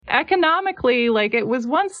economically, like, it was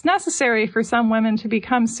once necessary for some women to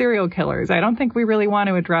become serial killers. I don't think we really want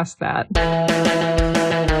to address that.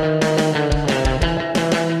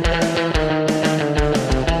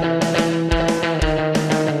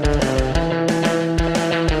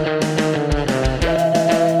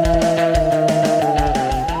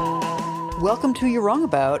 Welcome to You're Wrong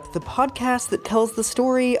About, the podcast that tells the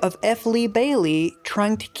story of F. Lee Bailey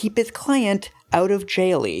trying to keep his client out of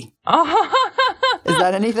jail-y. Is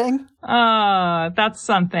that anything? That's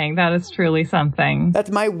something. That is truly something. That's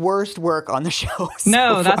my worst work on the show.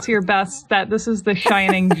 No, that's your best. This is the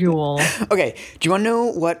shining jewel. Okay, do you want to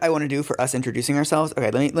know what I want to do for us introducing ourselves?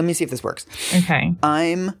 Okay, let me see if this works. Okay.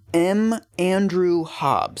 I'm M. Andrew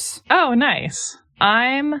Hobbs. Oh, nice.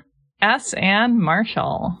 I'm S. Ann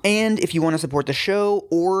Marshall. And if you want to support the show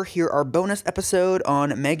or hear our bonus episode on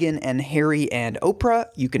Meghan and Harry and Oprah,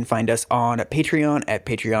 you can find us on Patreon at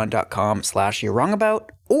patreon.com/you'rewrongabout.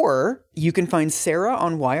 Or you can find Sarah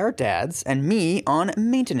on Why Our Dads and me on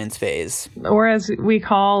Maintenance Phase. Or as we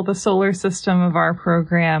call the solar system of our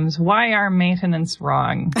programs, Why Our Maintenance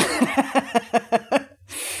Wrong?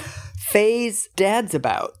 Phase Dad's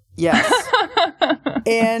About. Yes.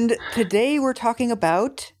 And today we're talking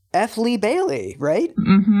about F. Lee Bailey, right?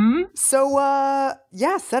 Mm-hmm. So,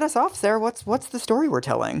 set us off, Sarah. What's the story we're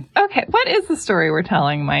telling? Okay, what is the story we're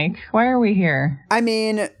telling, Mike? Why are we here? I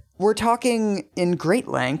mean, we're talking in great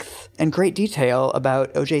length and great detail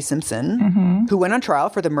about O.J. Simpson, who went on trial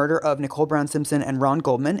for the murder of Nicole Brown Simpson and Ron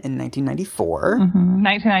Goldman in 1994.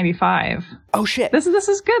 1995. Oh, shit. This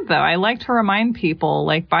is good, though. I like to remind people,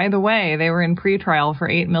 like, by the way, they were in pretrial for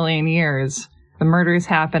 8 million years. The murders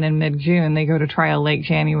happen in mid-June. They go to trial late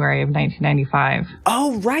January of 1995.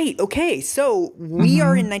 Oh, right. Okay. So we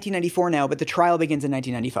are in 1994 now, but the trial begins in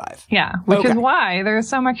 1995. Yeah, which is why there's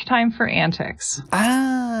so much time for antics.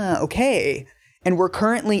 Ah, okay. And we're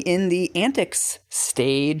currently in the antics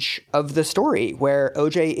stage of the story where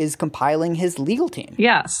OJ is compiling his legal team.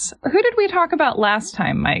 Yes. Who did we talk about last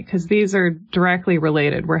time, Mike? Because these are directly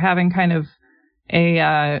related. We're having kind of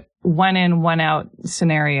a one in, one out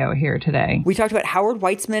scenario here today. We talked about Howard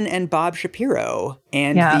Weitzman and Bob Shapiro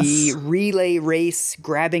and the relay race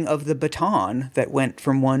grabbing of the baton that went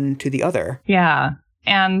from one to the other. Yeah.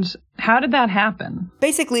 And how did that happen?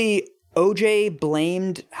 Basically, OJ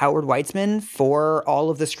blamed Howard Weitzman for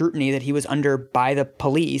all of the scrutiny that he was under by the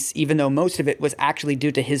police, even though most of it was actually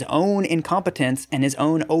due to his own incompetence and his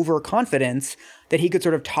own overconfidence that he could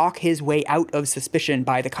sort of talk his way out of suspicion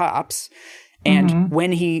by the cops. And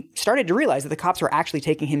when he started to realize that the cops were actually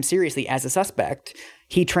taking him seriously as a suspect,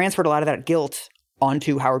 he transferred a lot of that guilt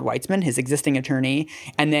onto Howard Weitzman, his existing attorney.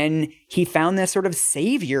 And then he found this sort of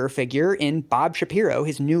savior figure in Bob Shapiro,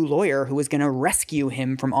 his new lawyer, who was going to rescue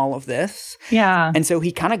him from all of this. Yeah. And so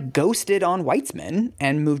he kind of ghosted on Weitzman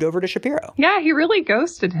and moved over to Shapiro. Yeah, he really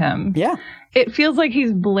ghosted him. Yeah. It feels like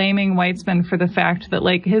he's blaming Weitzman for the fact that,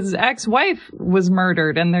 like, his ex-wife was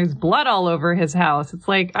murdered and there's blood all over his house. It's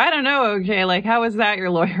like, I don't know, OJ, like, how is that your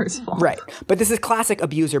lawyer's fault? Right. But this is classic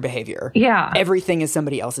abuser behavior. Yeah. Everything is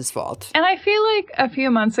somebody else's fault. And I feel like a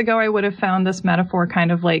few months ago I would have found this metaphor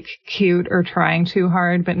kind of, like, cute or trying too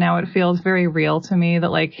hard, but now it feels very real to me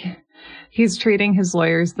that, like, he's treating his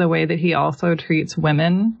lawyers the way that he also treats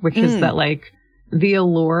women, which is that, like, the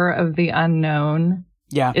allure of the unknown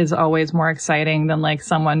is always more exciting than, like,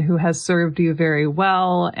 someone who has served you very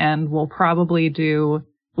well and will probably do,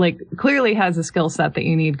 like, clearly has a skill set that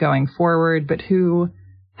you need going forward, but who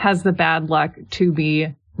has the bad luck to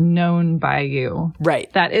be known by you.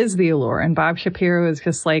 Right. That is the allure. And Bob Shapiro is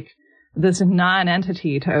just, like, this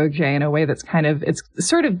non-entity to OJ in a way that's kind of, it's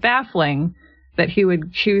sort of baffling that he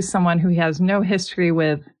would choose someone who he has no history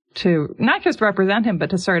with to not just represent him, but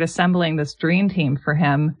to start assembling this dream team for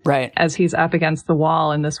him. Right. As he's up against the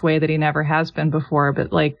wall in this way that he never has been before.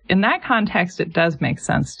 But, like, in that context, it does make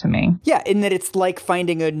sense to me. Yeah, in that it's like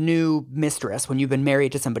finding a new mistress when you've been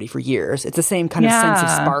married to somebody for years. It's the same kind of sense of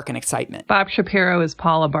spark and excitement. Bob Shapiro is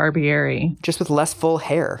Paula Barbieri. Just with less full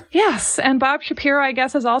hair. Yes, and Bob Shapiro, I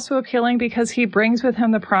guess, is also appealing because he brings with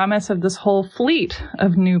him the promise of this whole fleet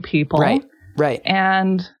of new people. Right. Right.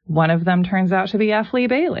 And one of them turns out to be F. Lee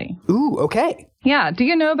Bailey. Ooh, okay. Yeah. Do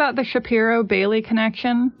you know about the Shapiro-Bailey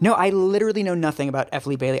connection? No, I literally know nothing about F.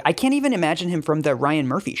 Lee Bailey. I can't even imagine him from the Ryan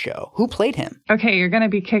Murphy show. Who played him? Okay, you're going to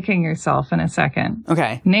be kicking yourself in a second.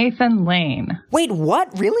 Okay. Nathan Lane. Wait, what?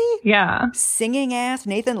 Really? Yeah. Singing ass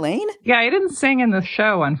Nathan Lane? Yeah, he didn't sing in the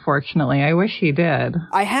show, unfortunately. I wish he did.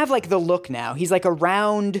 I have, like, the look now. He's like a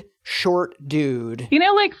round, short dude. You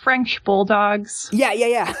know, like French bulldogs? Yeah.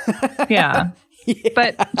 Yeah. Yeah.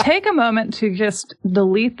 But take a moment to just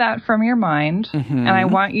delete that from your mind. And I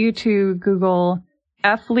want you to Google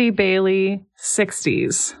F. Lee Bailey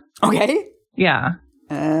 60s. Okay. Yeah.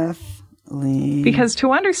 F. Lee. Because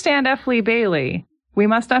to understand F. Lee Bailey, we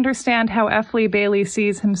must understand how F. Lee Bailey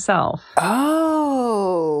sees himself.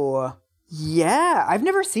 Oh. Yeah, I've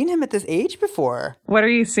never seen him at this age before. What are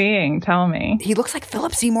you seeing? Tell me. He looks like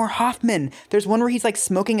Philip Seymour Hoffman. There's one where he's like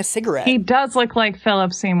smoking a cigarette. He does look like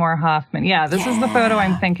Philip Seymour Hoffman. Yeah, this is the photo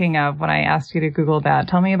I'm thinking of when I asked you to Google that.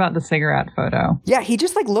 Tell me about the cigarette photo. Yeah, he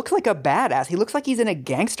just like looks like a badass. He looks like he's in a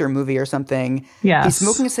gangster movie or something. Yes. He's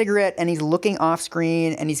smoking a cigarette and he's looking off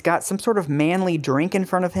screen and he's got some sort of manly drink in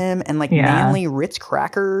front of him and like manly Ritz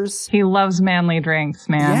crackers. He loves manly drinks,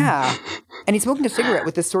 man. Yeah. And he's smoking a cigarette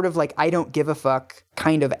with this sort of like, I don't give a fuck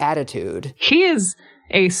kind of attitude. He is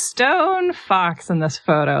a stone fox in this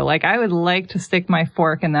photo. Like, I would like to stick my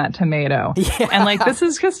fork in that tomato. Yeah. And like, this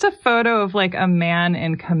is just a photo of like a man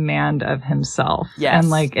in command of himself. Yes. And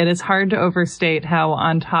like, it is hard to overstate how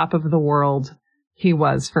on top of the world he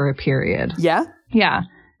was for a period. Yeah? Yeah.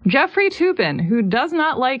 Jeffrey Toobin, who does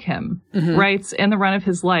not like him, writes in the run of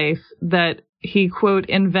his life that he, quote,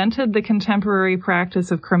 invented the contemporary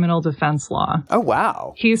practice of criminal defense law. Oh,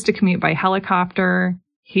 wow. He used to commute by helicopter.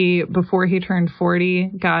 He, before he turned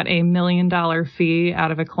 40, got $1 million fee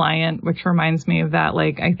out of a client, which reminds me of that,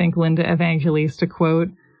 like, I think Linda Evangelista quote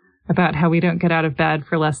about how we don't get out of bed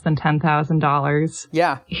for less than $10,000.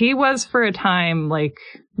 Yeah. He was, for a time, like,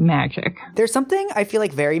 magic. There's something I feel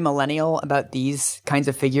like very millennial about these kinds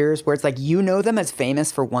of figures where it's like you know them as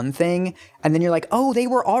famous for one thing, and then you're like, oh, they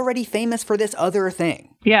were already famous for this other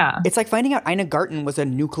thing. Yeah. It's like finding out Ina Garten was a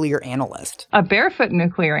nuclear analyst. A barefoot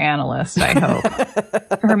nuclear analyst, I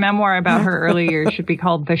hope. Her memoir about her early years should be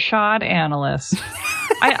called The Shod Analyst.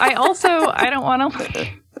 I don't want to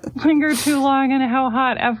linger too long on how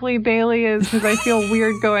hot F. Lee Bailey is because I feel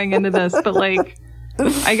weird going into this, but like,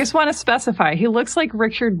 I just want to specify, he looks like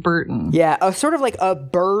Richard Burton. Yeah, sort of like a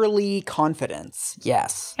burly confidence.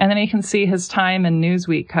 Yes. And then you can see his Time and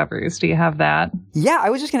Newsweek covers. Do you have that? Yeah, I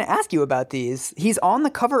was just going to ask you about these. He's on the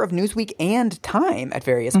cover of Newsweek and Time at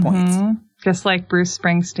various points. Just like Bruce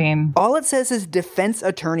Springsteen. All it says is defense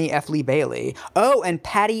attorney F. Lee Bailey. Oh, and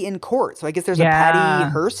Patty in court. So I guess there's a Patty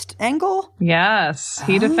Hearst angle? Yes,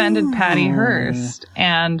 he defended Patty Hearst.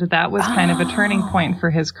 And that was kind of a turning point for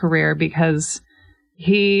his career because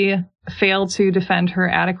he failed to defend her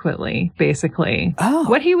adequately, basically. Oh.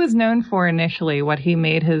 What he was known for initially, what he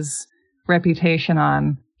made his reputation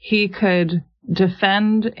on, he could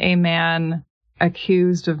defend a man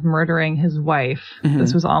accused of murdering his wife.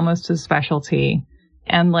 This was almost his specialty.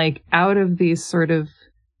 And like out of these sort of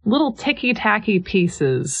little ticky-tacky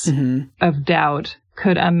pieces of doubt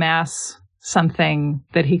could amass something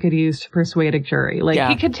that he could use to persuade a jury. Like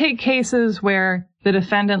he could take cases where the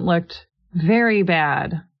defendant looked very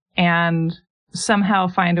bad and somehow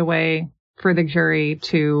find a way for the jury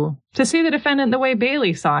to see the defendant the way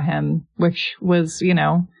Bailey saw him, which was, you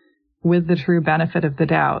know, with the true benefit of the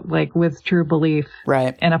doubt, like with true belief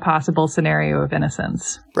in a possible scenario of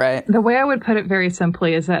innocence. Right. The way I would put it very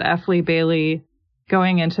simply is that F. Lee Bailey,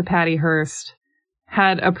 going into Patty Hearst,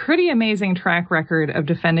 had a pretty amazing track record of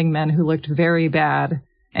defending men who looked very bad,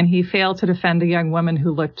 and he failed to defend a young woman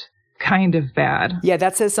who looked kind of bad. Yeah,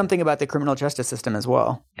 that says something about the criminal justice system as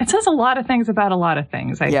well. It says a lot of things about a lot of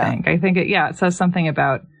things, I think. I think it says something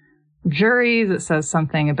about juries. It says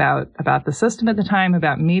something about the system at the time,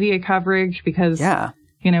 about media coverage, because,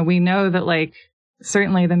 you know, we know that, like,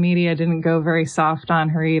 certainly the media didn't go very soft on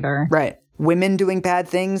her either. Right. Women doing bad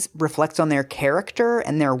things reflects on their character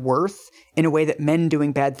and their worth in a way that men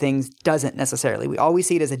doing bad things doesn't necessarily. We always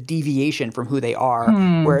see it as a deviation from who they are,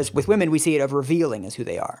 whereas with women, we see it as revealing as who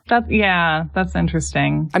they are. That's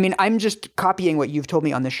interesting. I mean, I'm just copying what you've told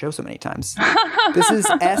me on this show so many times. This is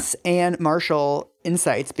S. Ann Marshall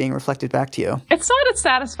insights being reflected back to you. It's not as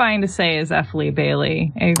satisfying to say as F. Lee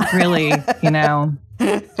Bailey. I really, you know,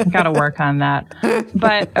 got to work on that.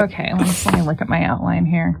 But okay, let me look at my outline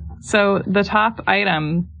here. So the top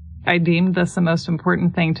item, I deemed this the most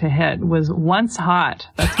important thing to hit, was once hot.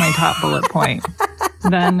 That's my top bullet point.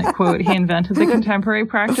 Then, quote, he invented the contemporary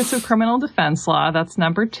practice of criminal defense law. That's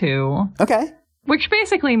number 2. Okay. Which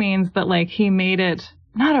basically means that, like, he made it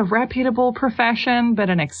not a reputable profession,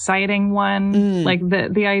 but an exciting one. Like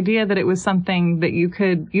the idea that it was something that you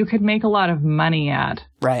could make a lot of money at.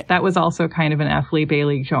 Right. That was also kind of an F. Lee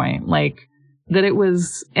Bailey joint. Like, that it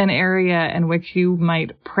was an area in which you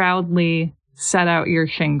might proudly set out your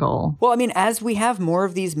shingle. Well, I mean, as we have more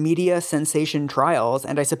of these media sensation trials,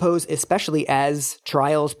 and I suppose especially as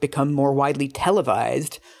trials become more widely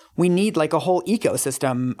televised, we need like a whole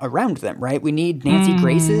ecosystem around them, right? We need Nancy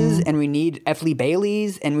Graces, and we need F. Lee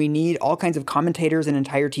Baileys, and we need all kinds of commentators and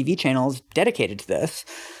entire TV channels dedicated to this.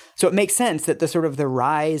 So it makes sense that the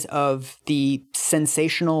rise of the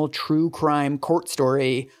sensational true crime court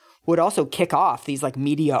story would also kick off these like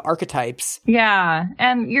media archetypes. Yeah,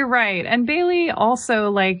 and you're right. And Bailey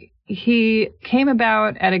also, like, he came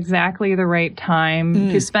about at exactly the right time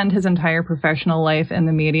to spend his entire professional life in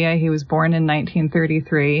the media. He was born in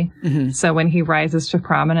 1933. So when he rises to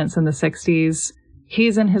prominence in the 60s,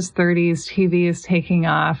 he's in his 30s. TV is taking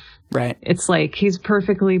off. Right. It's like he's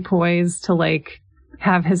perfectly poised to like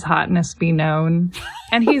have his hotness be known.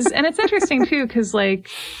 And it's interesting too, because like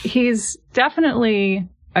he's definitely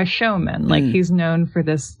a showman. Like he's known for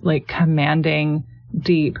this like commanding,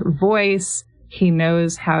 deep voice. He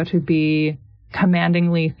knows how to be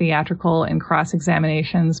commandingly theatrical in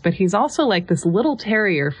cross-examinations, but he's also like this little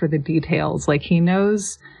terrier for the details. Like he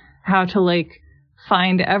knows how to like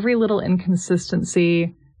find every little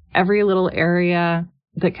inconsistency, every little area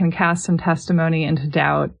that can cast some testimony into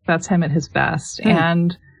doubt. That's him at his best.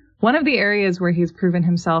 And one of the areas where he's proven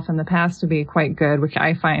himself in the past to be quite good, which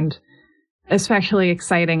I find especially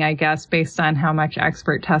exciting, I guess, based on how much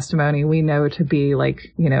expert testimony we know to be like,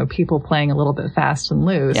 you know, people playing a little bit fast and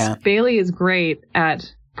loose. Yeah. Bailey is great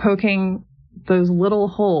at poking those little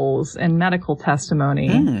holes in medical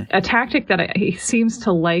testimony, a tactic that he seems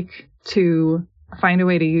to like to find a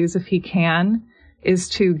way to use if he can, is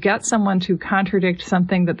to get someone to contradict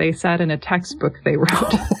something that they said in a textbook they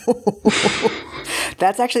wrote.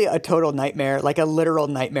 That's actually a total nightmare, like a literal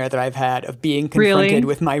nightmare that I've had of being confronted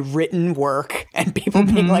with my written work and people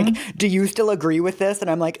being like, do you still agree with this? And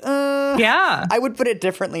I'm like, yeah, I would put it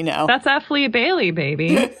differently now. That's F. Lee Bailey,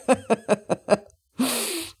 baby.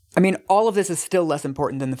 I mean, all of this is still less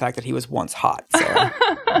important than the fact that he was once hot, Sarah.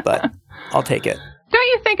 But I'll take it. Don't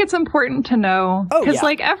you think it's important to know? Because,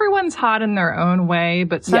 like, everyone's hot in their own way,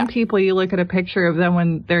 but some people, you look at a picture of them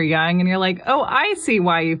when they're young and you're like, oh, I see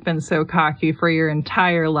why you've been so cocky for your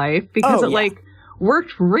entire life. Because like,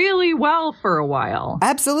 worked really well for a while.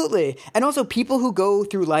 Absolutely. And also, people who go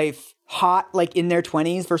through life hot, like, in their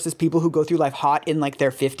 20s versus people who go through life hot in, like,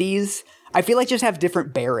 their 50s, I feel like just have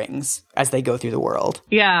different bearings as they go through the world.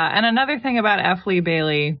 Yeah, and another thing about F. Lee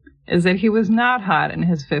Bailey is that he was not hot in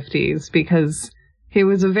his 50s because he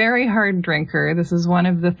was a very hard drinker. This is one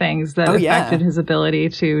of the things that affected his ability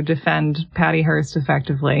to defend Patty Hearst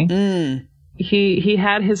effectively. He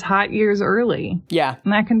had his hot years early. Yeah.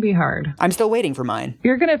 And that can be hard. I'm still waiting for mine.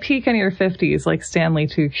 You're going to peak in your 50s like Stanley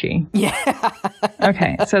Tucci. Yeah.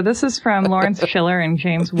 Okay, so this is from Lawrence Schiller and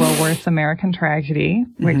James Woolworth's American Tragedy,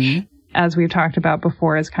 which, as we've talked about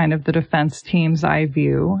before, is kind of the defense team's eye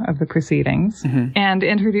view of the proceedings. And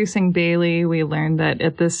introducing Bailey, we learned that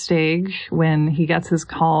at this stage, when he gets his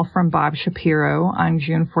call from Bob Shapiro on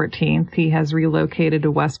June 14th, he has relocated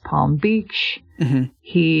to West Palm Beach.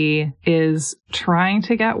 He is trying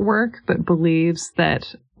to get work, but believes that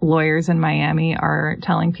lawyers in Miami are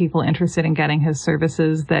telling people interested in getting his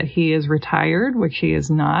services that he is retired, which he is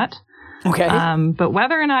not. Okay. But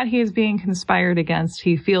whether or not he is being conspired against,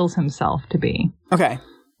 he feels himself to be. Okay.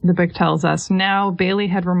 The book tells us, now Bailey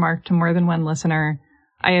had remarked to more than one listener,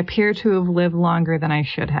 I appear to have lived longer than I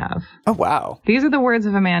should have. Oh, wow. These are the words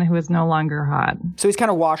of a man who is no longer hot. So he's kind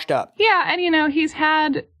of washed up. Yeah, and you know,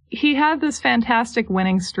 he had this fantastic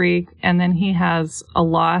winning streak, and then he has a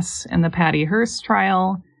loss in the Patty Hearst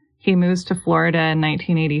trial. He moves to Florida in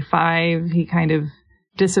 1985. He kind of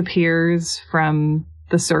disappears from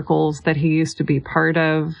the circles that he used to be part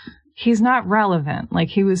of. He's not relevant. Like,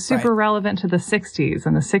 he was super relevant to the 60s,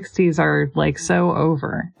 and the 60s are, like, so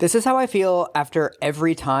over. This is how I feel after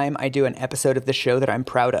every time I do an episode of the show that I'm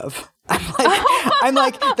proud of. I'm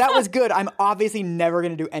like, that was good. I'm obviously never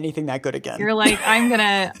going to do anything that good again. You're like, I'm going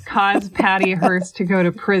to cause Patty Hearst to go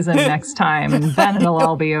to prison next time, and then it'll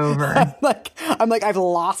all be over. I'm like, I've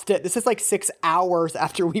lost it. This is like 6 hours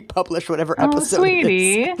after we publish whatever episode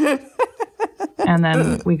sweetie. it is. And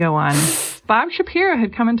then we go on. Bob Shapiro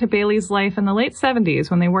had come into Bailey's life in the late 70s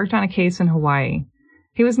when they worked on a case in Hawaii.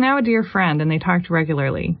 He was now a dear friend, and they talked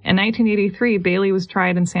regularly. In 1983, Bailey was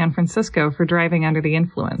tried in San Francisco for driving under the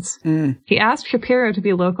influence. He asked Shapiro to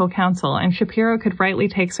be local counsel, and Shapiro could rightly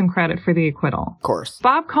take some credit for the acquittal. Of course.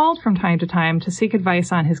 Bob called from time to time to seek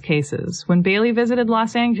advice on his cases. When Bailey visited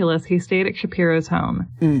Los Angeles, he stayed at Shapiro's home.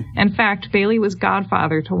 In fact, Bailey was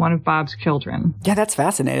godfather to one of Bob's children. Yeah, that's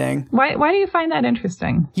fascinating. Why do you find that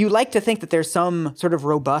interesting? You like to think that there's some sort of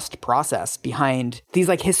robust process behind these,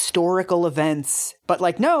 like, historical events. But,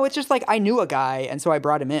 like, no, it's just like, I knew a guy, and so I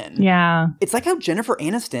brought him in. Yeah. It's like how Jennifer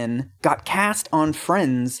Aniston got cast on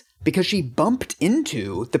Friends because she bumped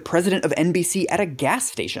into the president of NBC at a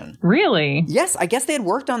gas station. Really? Yes, I guess they had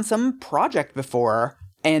worked on some project before.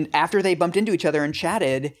 And after they bumped into each other and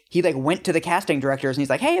chatted, he like went to the casting directors and he's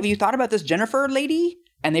like, hey, have you thought about this Jennifer lady?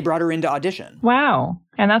 And they brought her in to audition. Wow.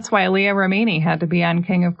 And that's why Leah Remini had to be on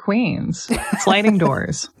King of Queens. Sliding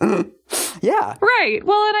doors. Yeah. Right.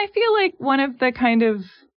 Well, and I feel like one of the kind of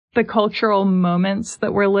the cultural moments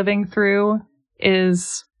that we're living through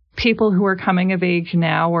is people who are coming of age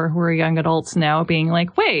now or who are young adults now being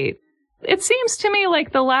like, wait, it seems to me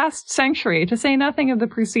like the last century, to say nothing of the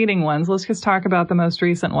preceding ones, let's just talk about the most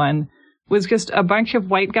recent one, was just a bunch of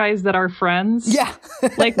white guys that are friends. Yeah.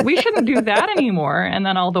 Like, we shouldn't do that anymore. And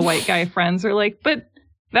then all the white guy friends are like, but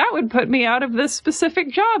that would put me out of this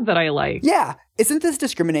specific job that I like. Yeah. Isn't this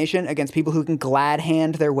discrimination against people who can glad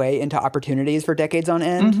hand their way into opportunities for decades on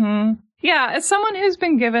end? Mm-hmm. Yeah. As someone who's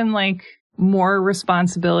been given, like, more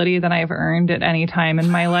responsibility than I've earned at any time in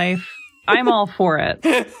my life, I'm all for it.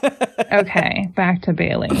 Okay, back to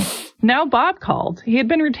Bailey. Now Bob called. He had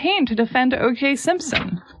been retained to defend O.J.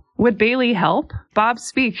 Simpson. Would Bailey help? Bob's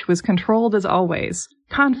speech was controlled as always,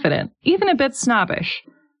 confident, even a bit snobbish.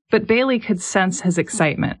 But Bailey could sense his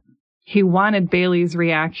excitement. He wanted Bailey's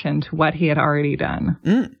reaction to what he had already done.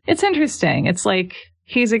 It's interesting. It's like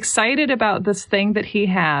he's excited about this thing that he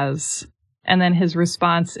has, and then his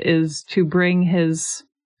response is to bring his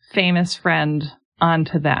famous friend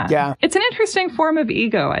onto that. Yeah. It's an interesting form of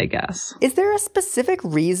ego, I guess. Is there a specific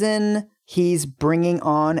reason he's bringing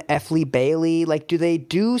on F. Lee Bailey? Like, do they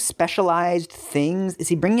do specialized things? Is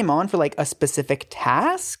he bringing him on for, like, a specific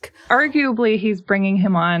task? Arguably, he's bringing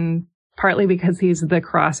him on partly because he's the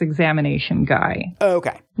cross-examination guy.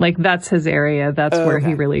 Okay. Like, that's his area. That's where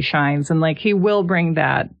he really shines. And, like, he will bring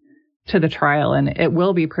that to the trial, and it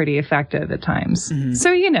will be pretty effective at times. Mm-hmm.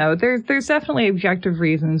 So, you know, there's definitely objective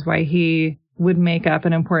reasons why he would make up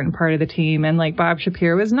an important part of the team. And like Bob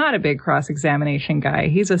Shapiro is not a big cross-examination guy.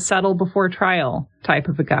 He's a settle before trial type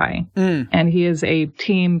of a guy. And he is a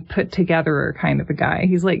team put together kind of a guy.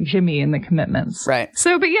 He's like Jimmy in The Commitments. Right.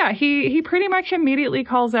 So, but yeah, he pretty much immediately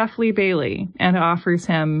calls F. Lee Bailey and offers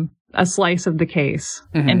him a slice of the case.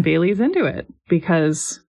 Mm-hmm. And Bailey's into it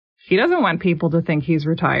because he doesn't want people to think he's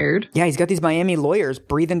retired. Yeah, he's got these Miami lawyers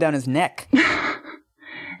breathing down his neck.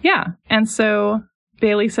 Yeah. And so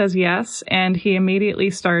Bailey says yes, and he immediately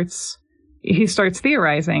starts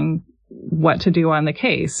theorizing what to do on the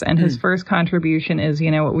case. And his first contribution is, you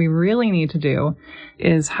know, what we really need to do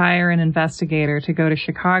is hire an investigator to go to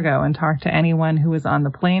Chicago and talk to anyone who was on the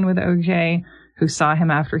plane with OJ, who saw him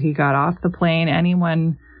after he got off the plane,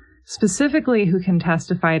 anyone specifically who can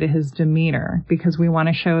testify to his demeanor, because we want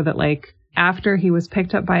to show that, like, after he was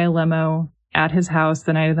picked up by a limo at his house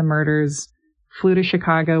the night of the murders, flew to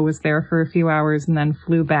Chicago, was there for a few hours, and then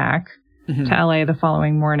flew back to LA the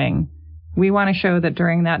following morning. We want to show that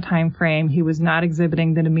during that time frame, he was not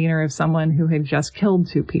exhibiting the demeanor of someone who had just killed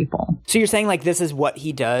two people. So you're saying, like, this is what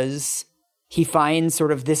he does? He finds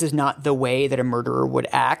sort of this is not the way that a murderer would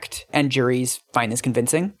act, and juries find this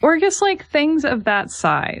convincing? Or just, like, things of that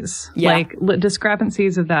size. Yeah. Like,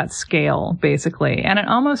 discrepancies of that scale, basically. And it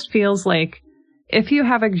almost feels like if you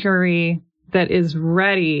have a jury that is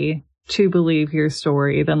ready to believe your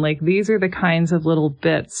story, then, like, these are the kinds of little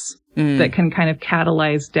bits that can kind of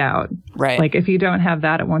catalyze doubt. Right. Like, if you don't have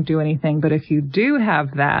that, it won't do anything. But if you do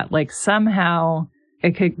have that, like, somehow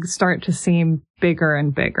it could start to seem bigger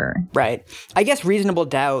and bigger. Right. I guess reasonable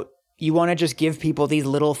doubt, you want to just give people these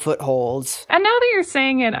little footholds. And now that you're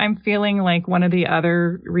saying it, I'm feeling like one of the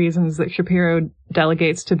other reasons that Shapiro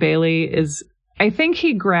delegates to Bailey is I think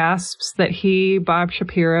he grasps that Bob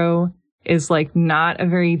Shapiro, is, like, not a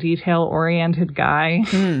very detail-oriented guy,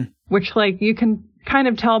 which, like, you can kind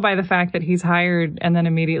of tell by the fact that he's hired and then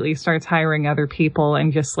immediately starts hiring other people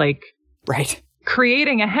and just, like, right,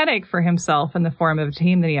 creating a headache for himself in the form of a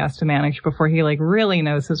team that he has to manage before he, like, really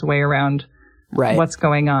knows his way around what's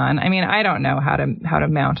going on. I mean, I don't know how to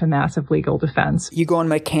mount a massive legal defense. You go on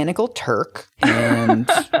Mechanical Turk and...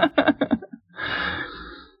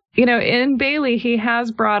 You know, in Bailey, he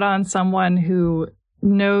has brought on someone who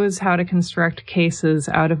knows how to construct cases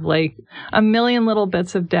out of, like, a million little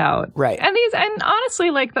bits of doubt. Right. And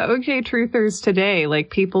honestly, like, the OJ truthers today, like,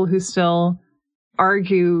 people who still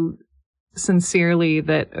argue sincerely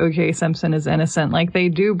that OJ Simpson is innocent, like, they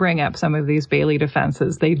do bring up some of these Bailey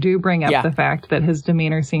defenses. They do bring up the fact that his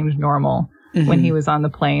demeanor seemed normal when he was on the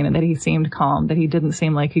plane, and that he seemed calm, that he didn't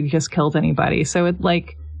seem like he just killed anybody. So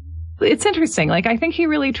it's interesting. Like, I think he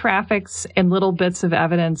really traffics in little bits of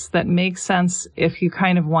evidence that make sense if you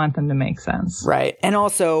kind of want them to make sense. Right. And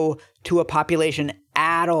also to a population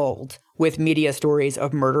addled with media stories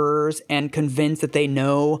of murderers and convinced that they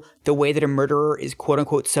know the way that a murderer is quote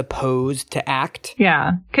unquote supposed to act.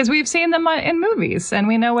 Yeah, because we've seen them in movies and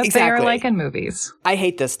we know what they are like in movies. I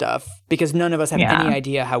hate this stuff because none of us have any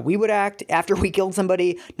idea how we would act after we killed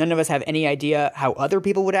somebody. None of us have any idea how other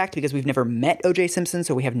people would act because we've never met O.J. Simpson,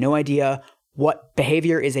 so we have no idea what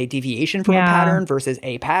behavior is a deviation from a pattern versus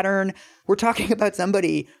a pattern. We're talking about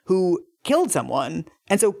somebody who killed someone.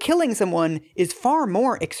 And so killing someone is far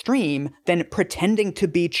more extreme than pretending to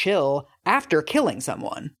be chill after killing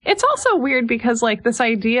someone. It's also weird because, like, this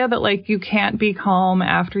idea that, like, you can't be calm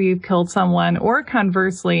after you've killed someone, or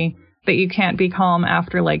conversely, that you can't be calm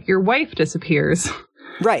after, like, your wife disappears.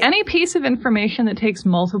 Right. Any piece of information that takes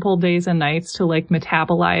multiple days and nights to, like,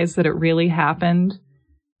 metabolize that it really happened,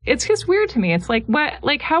 it's just weird to me. It's like, what?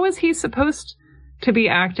 Like, how is he supposed to be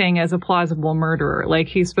acting as a plausible murderer? Like,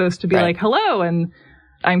 he's supposed to be like, hello, and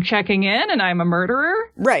I'm checking in, and I'm a murderer?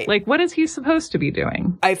 Right. Like, what is he supposed to be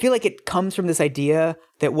doing? I feel like it comes from this idea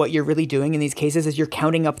that what you're really doing in these cases is you're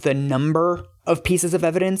counting up the number of pieces of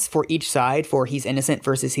evidence for each side for he's innocent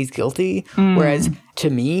versus he's guilty. Whereas,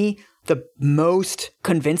 to me, the most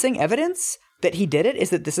convincing evidence that he did it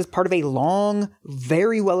is that this is part of a long,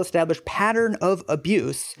 very well-established pattern of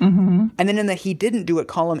abuse. And then in the he didn't do it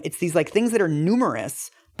column, it's these like things that are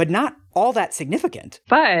numerous, but not all that significant.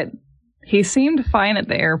 But he seemed fine at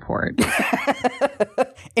the airport.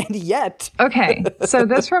 And yet. Okay, so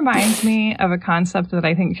this reminds me of a concept that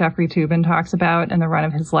I think Jeffrey Toobin talks about in the run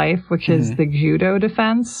of his life, which is the judo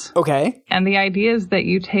defense. Okay. And the idea is that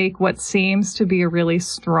you take what seems to be a really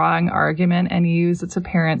strong argument and use its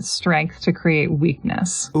apparent strength to create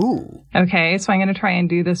weakness. Ooh. Okay, so I'm going to try and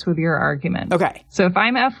do this with your argument. Okay. So if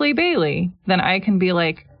I'm F. Lee Bailey, then I can be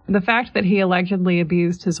like, the fact that he allegedly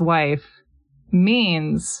abused his wife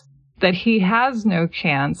means that he has no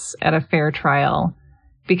chance at a fair trial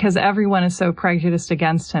because everyone is so prejudiced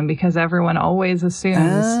against him, because everyone always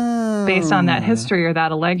assumes, based on that history or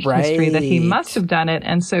that alleged history, that he must have done it.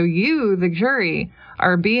 And so you, the jury,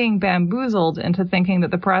 are being bamboozled into thinking that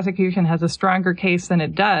the prosecution has a stronger case than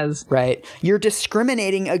it does. Right. You're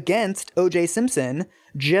discriminating against O.J. Simpson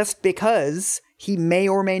just because he may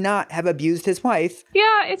or may not have abused his wife.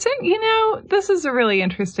 Yeah, this is a really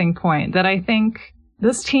interesting point that I think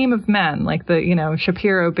this team of men, like the,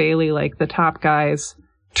 Shapiro, Bailey, like the top guys,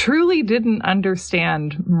 truly didn't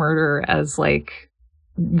understand murder as like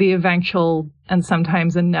the eventual and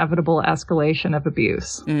sometimes inevitable escalation of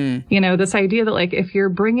abuse. This idea that like if you're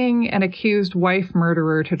bringing an accused wife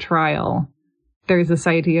murderer to trial, there's this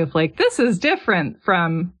idea of like, this is different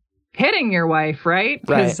from hitting your wife, right?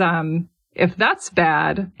 Because if that's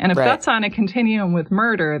bad, and if that's on a continuum with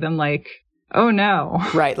murder, then like, oh no.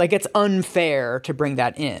 Right, like it's unfair to bring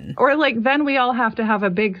that in. Or like then we all have to have a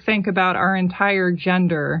big think about our entire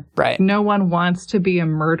gender. Right. No one wants to be a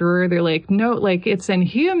murderer. They're like, no, like it's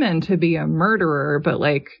inhuman to be a murderer,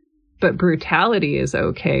 but brutality is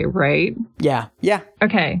okay, right? Yeah.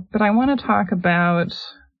 Okay, but I want to talk about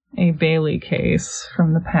a Bailey case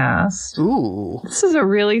from the past. Ooh. This is a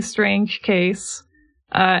really strange case.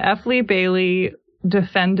 F. Lee Bailey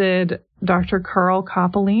defended Dr. Carl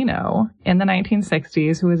Coppolino in the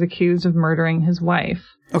 1960s, who was accused of murdering his wife.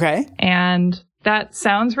 Okay. And that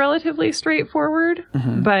sounds relatively straightforward,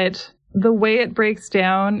 but the way it breaks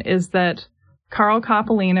down is that Carl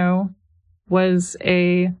Coppolino was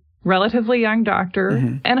a relatively young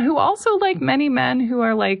doctor, and who also, like many men who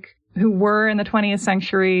were in the 20th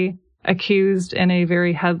century accused in a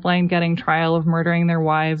very headline-getting trial of murdering their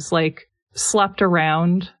wives, like, slept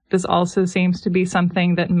around. This also seems to be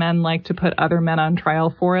something that men like to put other men on trial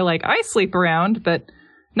for. Like, I sleep around, but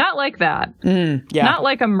not like that. Not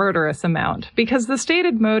like a murderous amount. Because the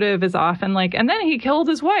stated motive is often like, and then he killed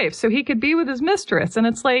his wife so he could be with his mistress. And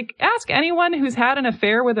it's like, ask anyone who's had an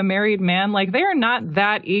affair with a married man, like, they are not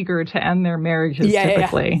that eager to end their marriages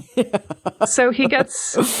typically. So he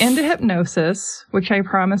gets into hypnosis, which I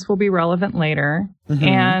promise will be relevant later.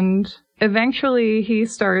 And eventually he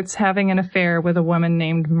starts having an affair with a woman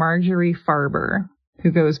named Marjorie Farber,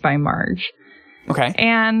 who goes by Marge. Okay.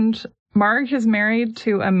 And Marge is married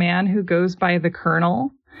to a man who goes by the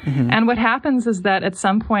Colonel. And what happens is that at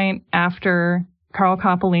some point after Carl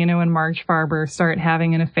Coppolino and Marge Farber start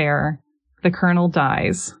having an affair, the Colonel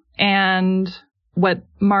dies. And what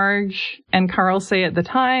Marge and Carl say at the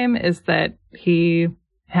time is that he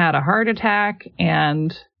had a heart attack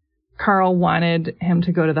and Carl wanted him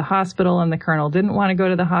to go to the hospital and the Colonel didn't want to go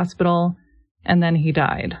to the hospital, and then he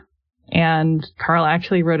died. And Carl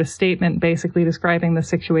actually wrote a statement basically describing the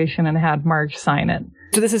situation and had Marge sign it.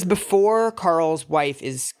 So this is before Carl's wife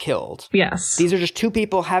is killed. Yes. These are just two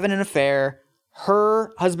people having an affair.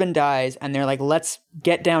 her husband dies, and they're like, let's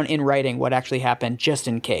get down in writing what actually happened just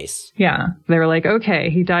in case. Yeah. They were like, okay,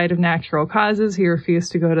 he died of natural causes. He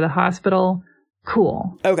refused to go to the hospital.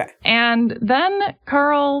 Cool. Okay. And then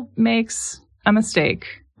Carl makes a mistake,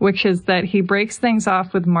 which is that he breaks things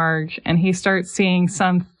off with Marge and he starts seeing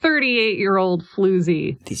some 38-year-old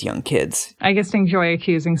floozy. These young kids. I just enjoy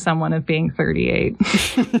accusing someone of being 38.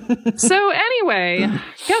 So anyway,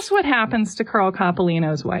 guess what happens to Carl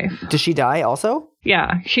Coppolino's wife? Does she die also?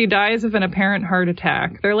 Yeah, she dies of an apparent heart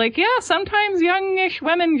attack. They're like, yeah, sometimes youngish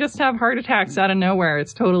women just have heart attacks out of nowhere.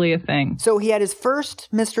 It's totally a thing. So he had his first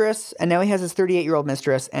mistress, and now he has his 38-year-old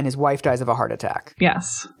mistress, and his wife dies of a heart attack.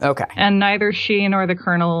 Yes. Okay. And neither she nor the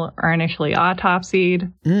colonel are initially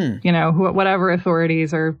autopsied. You know, whatever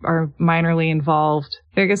authorities are minorly involved.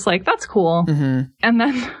 They're just like, that's cool. And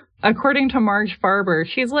then, according to Marge Farber,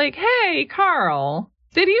 she's like, hey, Carl,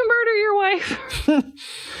 did you murder your wife?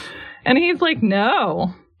 And he's like,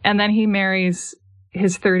 no. And then he marries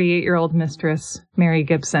his 38-year-old mistress, Mary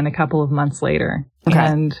Gibson, a couple of months later. Okay.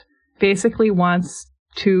 And basically wants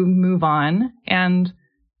to move on. And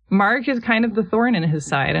Marge is kind of the thorn in his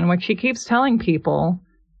side. And what she keeps telling people,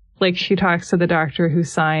 like she talks to the doctor who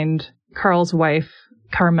signed Carl's wife,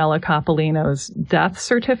 Carmela Coppolino's death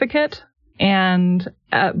certificate. And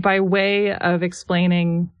by way of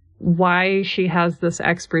explaining why she has this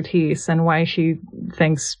expertise and why she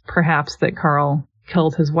thinks perhaps that Carl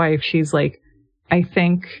killed his wife, she's like, I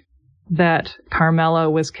think that Carmela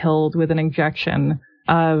was killed with an injection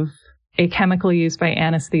of a chemical used by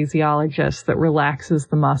anesthesiologists that relaxes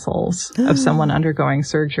the muscles of someone undergoing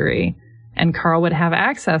surgery. And Carl would have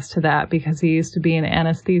access to that because he used to be an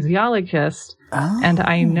anesthesiologist. And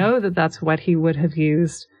I know that that's what he would have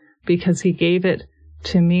used because he gave it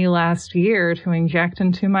to me last year to inject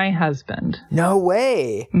into my husband. No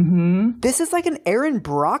way. Mm-hmm. This is like an Aaron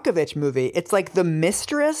Brockovich movie. It's like the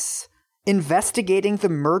mistress investigating the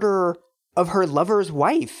murder of her lover's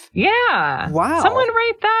wife. Yeah. Wow. Someone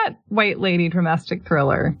write that white lady domestic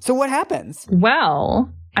thriller. So what happens?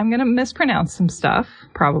 Well, I'm going to mispronounce some stuff,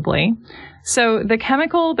 probably. So the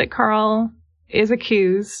chemical that Carl is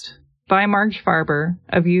accused by Marge Farber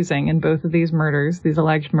of using in both of these murders, these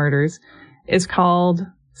alleged murders, is called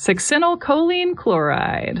succinylcholine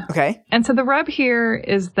chloride. Okay. And so the rub here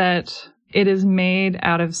is that it is made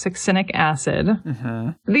out of succinic acid.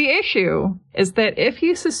 The issue is that if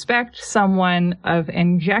you suspect someone of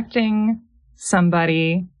injecting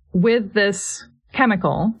somebody with this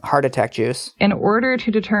chemical, heart attack juice, in order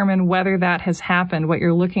to determine whether that has happened, what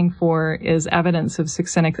you're looking for is evidence of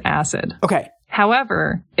succinic acid. Okay.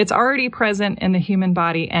 However, it's already present in the human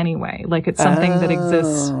body anyway. Like it's something that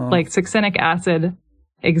exists, like succinic acid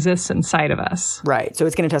exists inside of us. Right. So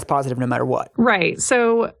it's going to test positive no matter what. Right.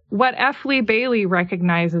 So what F. Lee Bailey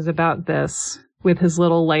recognizes about this with his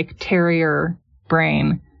little like terrier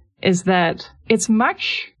brain is that it's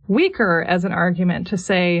much weaker as an argument to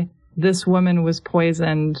say this woman was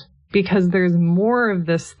poisoned because there's more of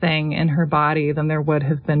this thing in her body than there would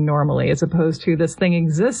have been normally, as opposed to this thing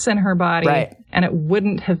exists in her body, right, and it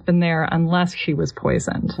wouldn't have been there unless she was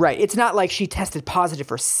poisoned. Right. It's not like she tested positive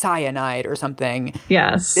for cyanide or something.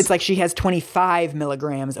 Yes. It's like she has 25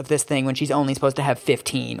 milligrams of this thing when she's only supposed to have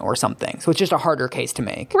 15 or something. So it's just a harder case to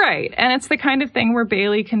make. Right. And it's the kind of thing where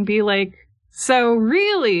Bailey can be like, so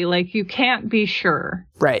really, like, you can't be sure.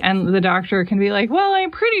 Right. And the doctor can be like, well,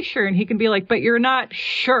 I'm pretty sure. And he can be like, but you're not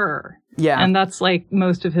sure. Yeah. And that's like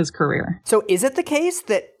most of his career. So is it the case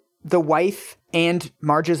that the wife and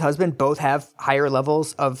Marge's husband both have higher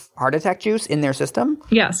levels of heart attack juice in their system?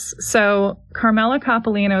 Yes. So Carmela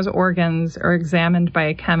Coppolino's organs are examined by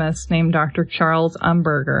a chemist named Dr. Charles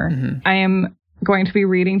Umberger. Mm-hmm. I am going to be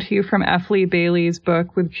reading to you from F. Lee Bailey's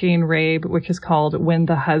book with Jean Rabe, which is called When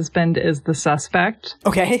the Husband is the Suspect.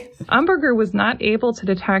 Okay. Umberger was not able to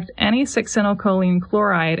detect any succinylcholine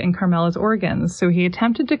chloride in Carmela's organs, so he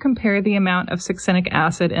attempted to compare the amount of succinic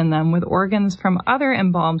acid in them with organs from other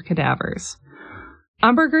embalmed cadavers.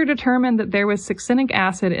 Umberger determined that there was succinic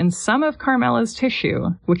acid in some of Carmela's tissue,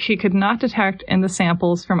 which he could not detect in the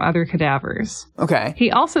samples from other cadavers. Okay. He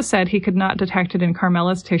also said he could not detect it in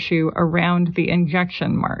Carmela's tissue around the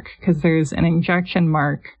injection mark, because there's an injection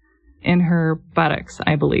mark in her buttocks,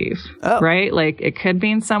 I believe. Oh. Right? Like, it could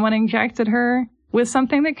mean someone injected her with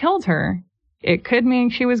something that killed her. It could mean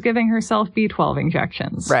she was giving herself B12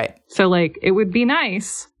 injections. Right. So, like, it would be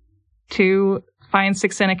nice to find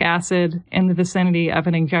succinic acid in the vicinity of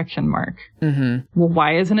an injection mark. Mm-hmm. Well,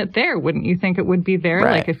 why isn't it there? Wouldn't you think it would be there?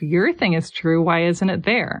 Right. Like, if your thing is true, why isn't it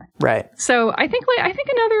there? Right. So I think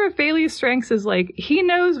another of Bailey's strengths is like he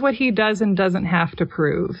knows what he does and doesn't have to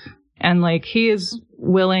prove, and like he is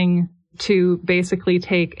willing to basically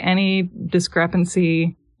take any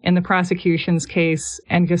discrepancy in the prosecution's case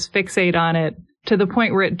and just fixate on it to the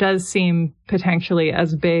point where it does seem potentially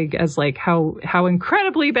as big as like how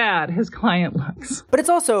incredibly bad his client looks. But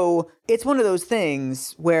it's one of those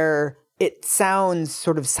things where it sounds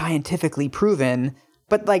sort of scientifically proven,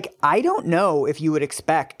 but like, I don't know if you would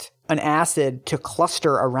expect an acid to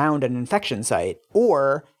cluster around an infection site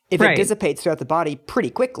or if it dissipates throughout the body pretty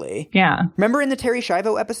quickly. Yeah. Remember in the Terry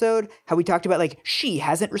Schiavo episode how we talked about like she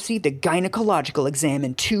hasn't received a gynecological exam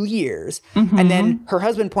in 2 years. Mm-hmm. And then her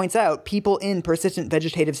husband points out people in persistent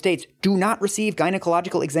vegetative states do not receive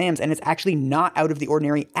gynecological exams, and it's actually not out of the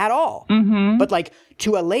ordinary at all. Mm-hmm. But like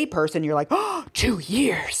to a lay person, you're like, oh, 2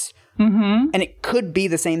 years. Mm-hmm. And it could be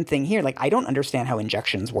the same thing here. Like, I don't understand how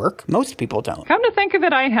injections work. Most people don't. Come to think of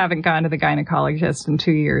it, I haven't gone to the gynecologist in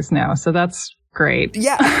 2 years now, so that's great.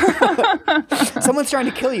 Yeah. Someone's trying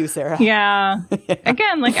to kill you, Sarah. Yeah.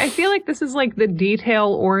 Again, like, I feel like this is like the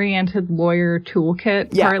detail-oriented lawyer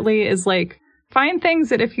toolkit, partly, is like, find things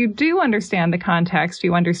that if you do understand the context,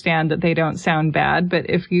 you understand that they don't sound bad, but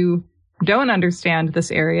if you don't understand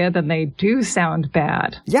this area, then they do sound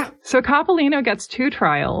bad. Yeah. So Coppolino gets 2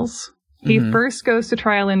 trials. He first goes to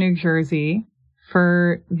trial in New Jersey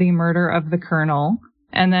for the murder of the colonel.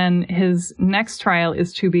 And then his next trial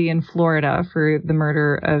is to be in Florida for the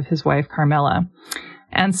murder of his wife, Carmela.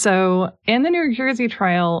 And so in the New Jersey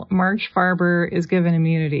trial, Marge Farber is given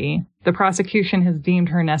immunity. The prosecution has deemed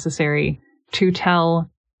her necessary to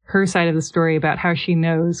tell her side of the story about how she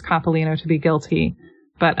knows Coppolino to be guilty.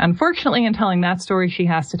 But unfortunately, in telling that story, she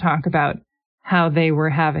has to talk about how they were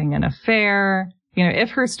having an affair. You know,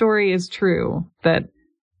 if her story is true, that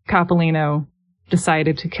Coppolino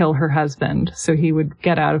decided to kill her husband so he would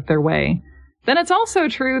get out of their way, then it's also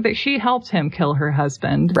true that she helped him kill her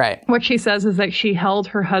husband. Right. What she says is that she held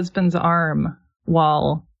her husband's arm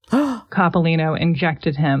while Coppolino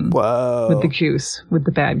injected him with the juice, with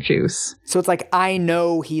the bad juice. So it's like, I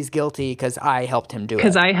know he's guilty because I helped him do it.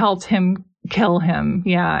 Because I helped him kill him.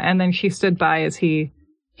 Yeah. And then she stood by as he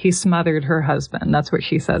smothered her husband. That's what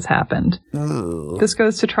she says happened. Ooh. This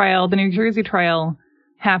goes to trial. The New Jersey trial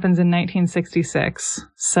happens in 1966.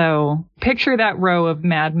 So picture that row of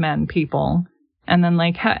Mad Men people. And then,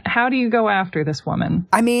 like, how do you go after this woman?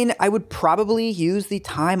 I mean, I would probably use the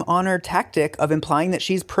time-honored tactic of implying that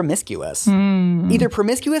she's promiscuous. Either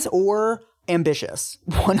promiscuous or ambitious.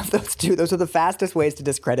 One of those two. Those are the fastest ways to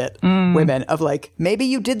discredit women. Of like, maybe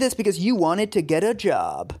you did this because you wanted to get a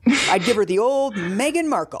job. I'd give her the old Meghan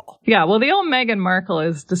Markle. Yeah, well, the old Meghan Markle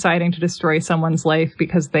is deciding to destroy someone's life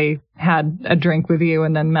because they had a drink with you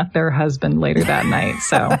and then met their husband later that night.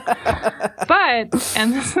 So, but,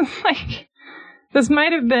 and this is like, this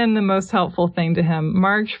might have been the most helpful thing to him.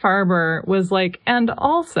 Marge Farber was like, and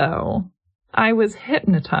also, I was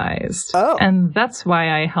hypnotized. Oh. And that's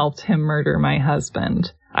why I helped him murder my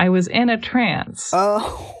husband. I was in a trance.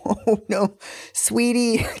 Oh no.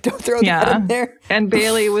 Sweetie, don't throw that in there. And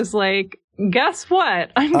Bailey was like, guess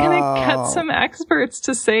what? I'm going to get some experts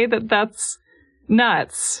to say that that's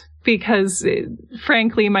nuts. Because,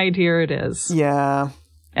 frankly, my dear, it is. Yeah.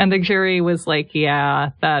 And the jury was like, yeah,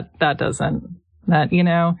 that doesn't, that, you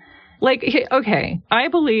know. Like, okay, I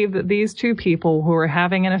believe that these two people who were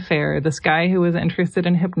having an affair, this guy who was interested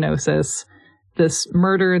in hypnosis, this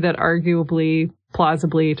murder that arguably,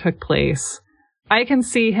 plausibly took place, I can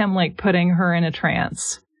see him, like, putting her in a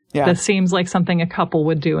trance. Yeah. That seems like something a couple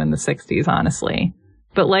would do in the 60s, honestly.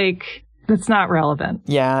 But, like, it's not relevant.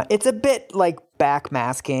 Yeah, it's a bit, like,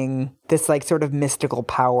 backmasking this, like, sort of mystical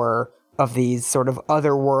power of these sort of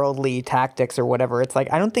otherworldly tactics or whatever. It's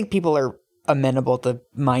like, I don't think people are amenable to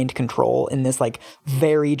mind control in this like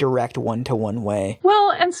very direct one-to-one way.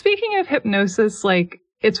 Well, and speaking of hypnosis, like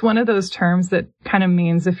it's one of those terms that kind of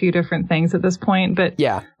means a few different things at this point, but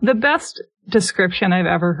yeah, the best description I've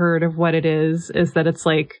ever heard of what it is that it's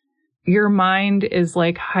like your mind is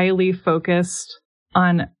like highly focused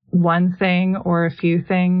on one thing or a few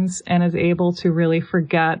things and is able to really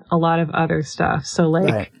forget a lot of other stuff. So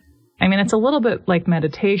like, I mean, it's a little bit like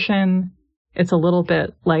meditation. It's a little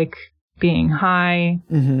bit like being high.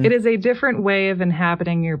 Mm-hmm. It is a different way of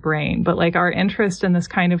inhabiting your brain. But like our interest in this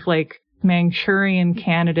kind of like Manchurian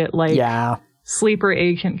candidate, like sleeper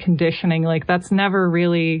agent conditioning, like that's never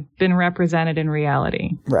really been represented in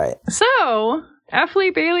reality. Right. So F. Lee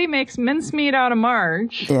Bailey makes mincemeat out of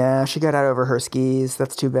Marge. Yeah, she got out over her skis.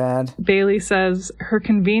 That's too bad. Bailey says her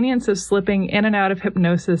convenience of slipping in and out of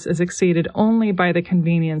hypnosis is exceeded only by the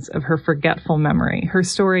convenience of her forgetful memory. Her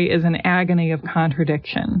story is an agony of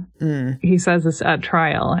contradiction. He says this at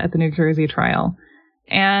trial, at the New Jersey trial.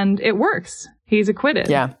 And it works. He's acquitted.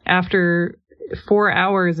 Yeah. After 4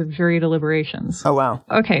 hours of jury deliberations. Oh, wow.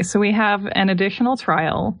 Okay, so we have an additional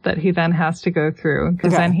trial that he then has to go through,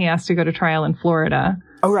 because then he has to go to trial in Florida.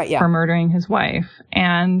 Oh, right, yeah. For murdering his wife.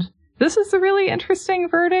 And this is a really interesting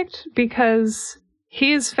verdict because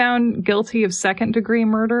he is found guilty of second-degree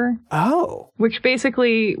murder. Oh. Which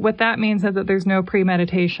basically, what that means is that there's no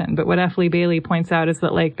premeditation. But what F. Lee Bailey points out is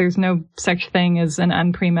that, like, there's no such thing as an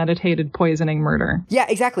unpremeditated poisoning murder. Yeah,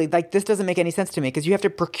 exactly. Like, this doesn't make any sense to me because you have to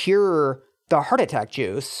procure the heart attack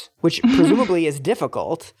juice, which presumably is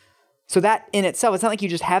difficult. So that in itself, it's not like you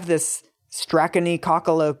just have this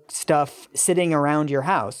Straconicoccolo stuff sitting around your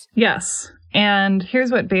house. Yes. And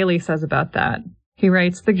here's what Bailey says about that. He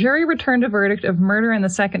writes, the jury returned a verdict of murder in the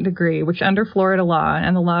second degree, which under Florida law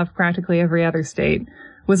and the law of practically every other state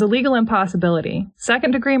was a legal impossibility.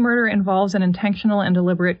 Second-degree murder involves an intentional and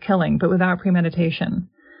deliberate killing, but without premeditation.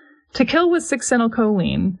 To kill with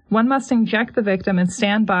succinylcholine, one must inject the victim and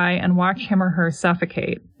stand by and watch him or her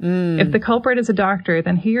suffocate. If the culprit is a doctor,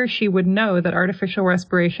 then he or she would know that artificial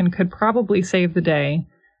respiration could probably save the day,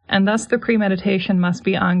 and thus the premeditation must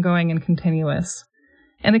be ongoing and continuous.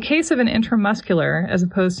 In the case of an intramuscular, as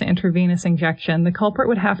opposed to intravenous injection, the culprit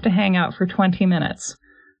would have to hang out for 20 minutes,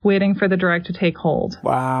 waiting for the drug to take hold.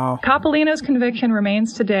 Wow. Coppolino's conviction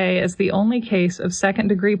remains today as the only case of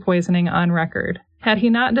second-degree poisoning on record. Had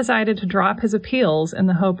he not decided to drop his appeals in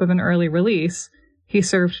the hope of an early release, he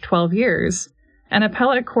served 12 years. An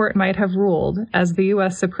appellate court might have ruled, as the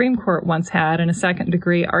U.S. Supreme Court once had in a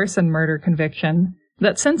second-degree arson murder conviction,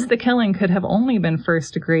 that since the killing could have only been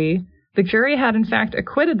first degree, the jury had in fact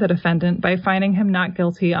acquitted the defendant by finding him not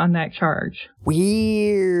guilty on that charge.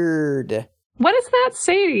 Weird. What does that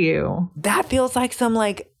say to you? That feels like some,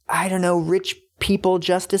 like, I don't know, rich people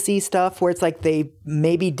justice-y stuff where it's like they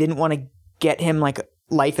maybe didn't want to get him, like,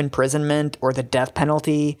 life imprisonment or the death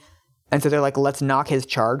penalty. And so they're like, let's knock his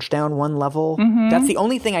charge down one level. Mm-hmm. That's the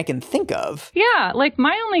only thing I can think of. Yeah, like,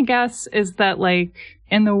 my only guess is that, like,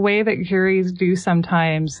 in the way that juries do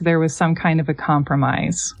sometimes, there was some kind of a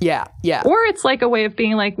compromise. Yeah, yeah. Or it's like a way of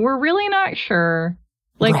being like, we're really not sure.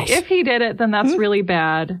 Like, right. If he did it, then that's really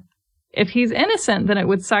bad. If he's innocent, then it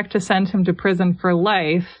would suck to send him to prison for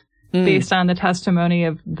life based on the testimony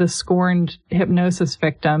of the scorned hypnosis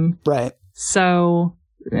victim. Right. So,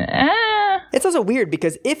 It's also weird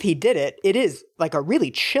because if he did it, it is like a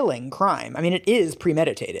really chilling crime. I mean, it is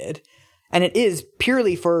premeditated. And it is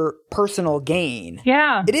purely for personal gain.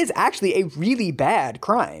 Yeah. It is actually a really bad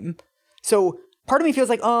crime. So part of me feels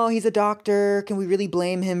like, oh, he's a doctor. Can we really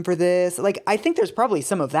blame him for this? Like, I think there's probably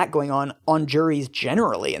some of that going on juries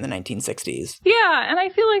generally in the 1960s. Yeah, and I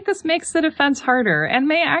feel like this makes the defense harder and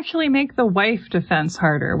may actually make the wife defense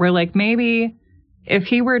harder. Where, like, maybe if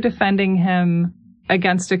he were defending him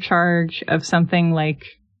against a charge of something like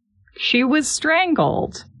she was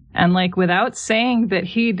strangled and, like, without saying that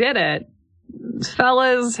he did it,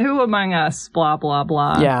 fellas, who among us, blah, blah,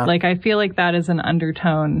 blah. Yeah. Like, I feel like that is an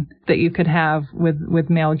undertone that you could have with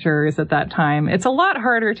male jurors at that time. It's a lot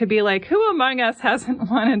harder to be like, who among us hasn't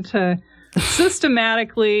wanted to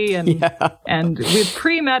systematically and with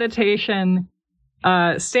premeditation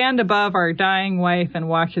stand above our dying wife and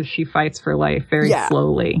watch as she fights for life very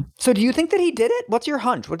slowly. So do you think that he did it? What's your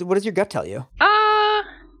hunch? What does your gut tell you?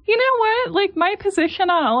 You know what? Like, my position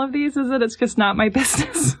on all of these is that it's just not my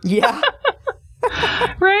business. Yeah.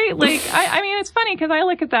 Right? Like, I mean, it's funny because I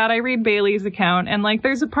look at that, I read Bailey's account, and, like,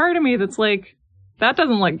 there's a part of me that's like, that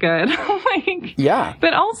doesn't look good. Like, yeah.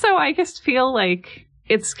 But also, I just feel like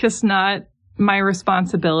it's just not my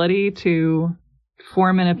responsibility to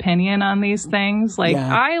form an opinion on these things. Like,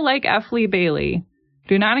 I, like F. Lee Bailey,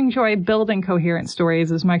 do not enjoy building coherent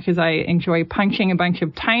stories as much as I enjoy punching a bunch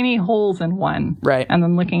of tiny holes in one. Right. And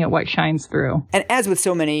then looking at what shines through. And as with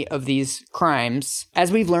so many of these crimes,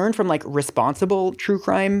 as we've learned from, like, responsible true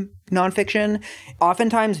crime nonfiction,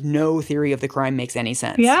 oftentimes no theory of the crime makes any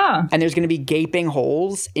sense. Yeah. And there's going to be gaping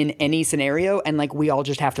holes in any scenario, and, like, we all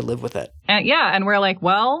just have to live with it. And we're like,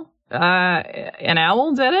 well, an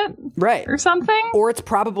owl did it? Right. Or something? Or it's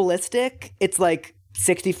probabilistic. It's like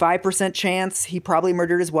 65% chance he probably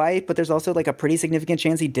murdered his wife, but there's also, like, a pretty significant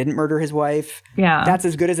chance he didn't murder his wife. Yeah. That's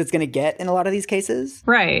as good as it's going to get in a lot of these cases.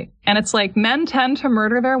 Right. And it's like men tend to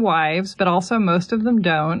murder their wives, but also most of them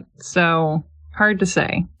don't. So hard to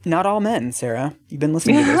say. Not all men, Sarah. You've been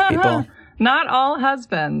listening to those people. Not all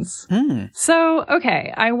husbands. So,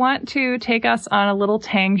 okay, I want to take us on a little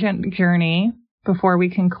tangent journey before we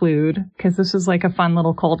conclude, because this is like a fun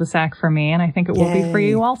little cul-de-sac for me, and I think it will be for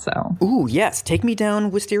you also. Ooh, yes. Take me down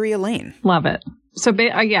Wisteria Lane. Love it. So,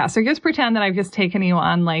 so just pretend that I've just taken you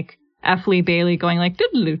on, like, F. Lee Bailey going like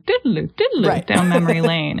diddle-oo, diddle-oo, diddle-oo Right. down memory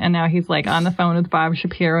lane. And now he's like on the phone with Bob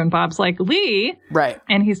Shapiro, and Bob's like, Lee. Right.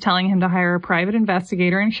 And he's telling him to hire a private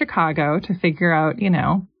investigator in Chicago to figure out,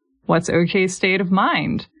 what's OJ's state of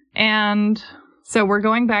mind. And so we're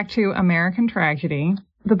going back to American Tragedy.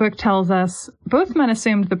 The book tells us both men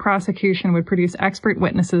assumed the prosecution would produce expert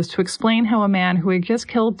witnesses to explain how a man who had just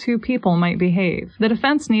killed 2 people might behave. The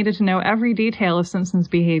defense needed to know every detail of Simpson's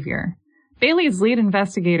behavior. Bailey's lead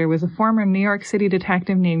investigator was a former New York City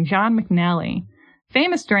detective named John McNally,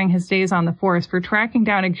 famous during his days on the force for tracking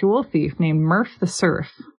down a jewel thief named Murph the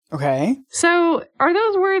Surf. Okay. So, are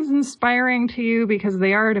those words inspiring to you? Because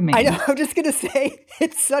they are to me. I know. I'm just going to say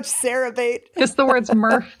it's such Sarah bait. Just the words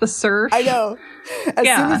Murph the Surf. I know. As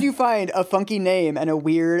soon as you find a funky name and a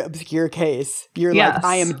weird, obscure case, you're like,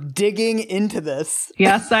 I am digging into this.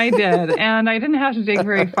 Yes, I did. And I didn't have to dig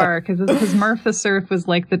very far because Murph the Surf was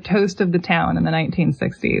like the toast of the town in the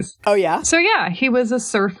 1960s. Oh, yeah? So, yeah, he was a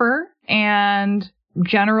surfer and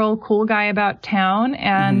general cool guy about town.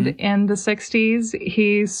 And in the 60s,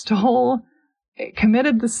 he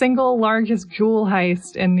committed the single largest jewel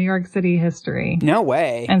heist in New York City history. No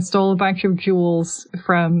way. And stole a bunch of jewels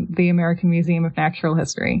from the American Museum of Natural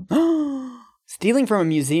History. Stealing from a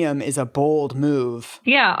museum is a bold move.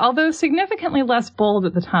 Yeah, although significantly less bold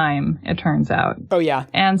at the time, it turns out. Oh, yeah.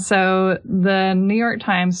 And so the New York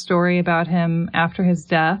Times story about him after his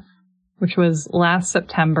death, which was last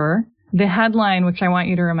September, the headline, which I want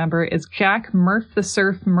you to remember, is Jack Murph the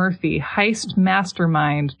Surf Murphy, heist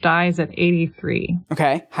mastermind, dies at 83.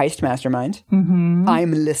 Okay, heist mastermind.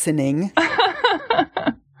 I'm listening.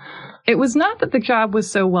 It was not that the job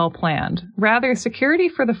was so well planned. Rather, security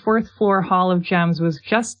for the 4th floor Hall of Gems was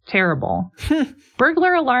just terrible.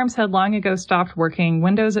 Burglar alarms had long ago stopped working,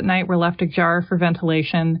 windows at night were left ajar for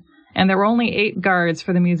ventilation, and there were only 8 guards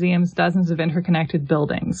for the museum's dozens of interconnected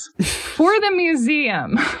buildings. For the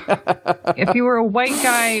museum! If you were a white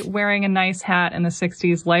guy wearing a nice hat in the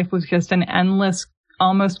 60s, life was just an endless,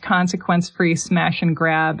 almost consequence-free smash and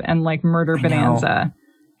grab and like murder bonanza.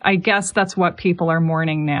 I guess that's what people are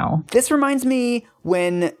mourning now. This reminds me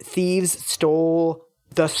when thieves stole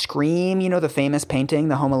the Scream, the famous painting,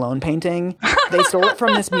 the Home Alone painting. They stole it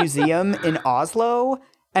from this museum in Oslo.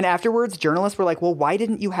 And afterwards, journalists were like, well, why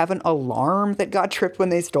didn't you have an alarm that got tripped when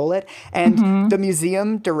they stole it? And the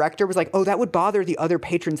museum director was like, oh, that would bother the other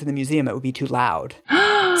patrons in the museum. It would be too loud.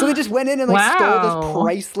 So they just went in and stole this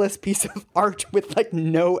priceless piece of art with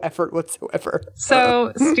no effort whatsoever.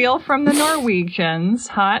 So steal from the Norwegians,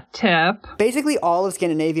 hot tip. Basically, all of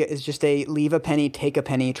Scandinavia is just a leave a penny, take a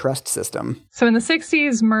penny trust system. So in the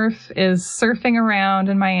 60s, Murph is surfing around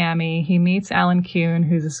in Miami. He meets Alan Kuhn,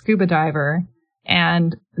 who's a scuba diver.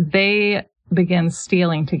 And they begin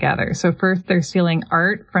stealing together. So first they're stealing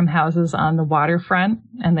art from houses on the waterfront,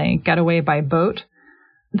 and they get away by boat.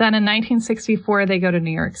 Then in 1964, they go to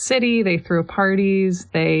New York City. They throw parties.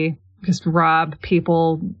 They just rob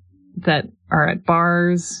people that are at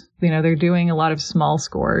bars. They're doing a lot of small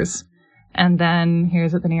scores. And then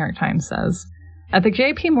here's what the New York Times says. At the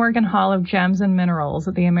J.P. Morgan Hall of Gems and Minerals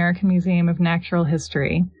at the American Museum of Natural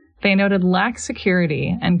History, they noted lax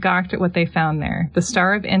security and gawked at what they found there. The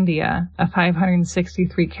Star of India, a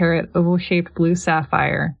 563-carat oval-shaped blue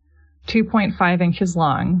sapphire, 2.5 inches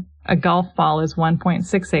long. A golf ball is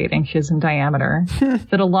 1.68 inches in diameter.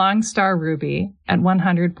 That a long star ruby at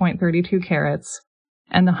 100.32 carats.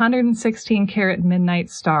 And the 116-carat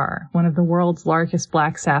midnight star, one of the world's largest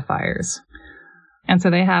black sapphires. And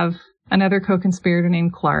so they have another co-conspirator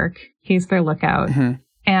named Clark. He's their lookout.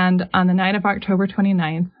 And on the night of October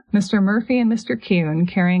 29th, Mr. Murphy and Mr. Kuhn,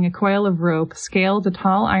 carrying a coil of rope, scaled a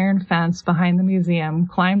tall iron fence behind the museum,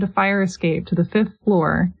 climbed a fire escape to the 5th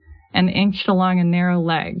floor, and inched along a narrow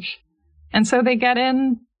ledge. And so they get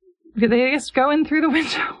in, they just go in through the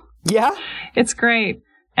window. Yeah? It's great.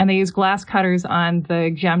 And they use glass cutters on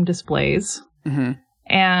the gem displays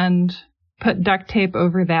and put duct tape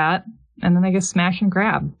over that. And then they just smash and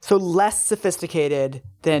grab. So less sophisticated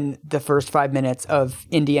than the first 5 minutes of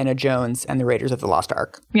Indiana Jones and the Raiders of the Lost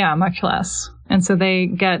Ark. Yeah, much less. And so they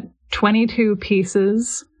get 22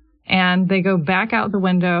 pieces and they go back out the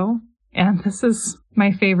window. And this is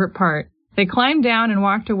my favorite part. They climbed down and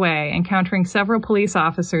walked away, encountering several police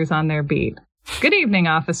officers on their beat. Good evening,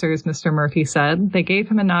 officers, Mr. Murphy said. They gave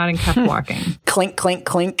him a nod and kept walking. Clink, clink,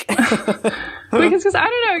 clink. Because I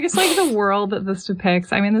don't know, just the world that this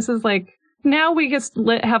depicts. I mean, this is now we just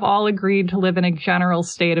have all agreed to live in a general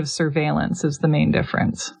state of surveillance is the main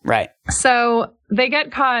difference. Right. So they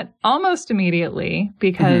get caught almost immediately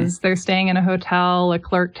because they're staying in a hotel. A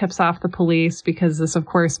clerk tips off the police because this, of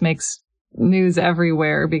course, makes news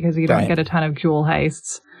everywhere because you don't get a ton of jewel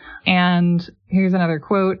heists. And here's another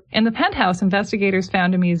quote. In the penthouse, investigators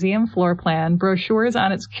found a museum floor plan, brochures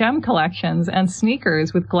on its gem collections, and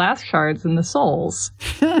sneakers with glass shards in the soles.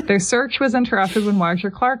 Their search was interrupted when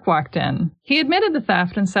Marjorie Clark walked in. He admitted the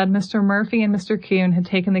theft and said Mr. Murphy and Mr. Kuhn had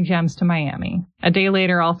taken the gems to Miami. A day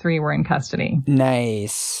later, all three were in custody.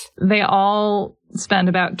 Nice. They all spend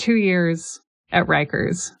about 2 years at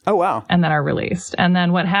Rikers. Oh, wow. And then are released. And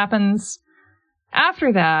then what happens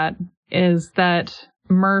after that is that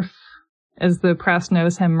Murph, as the press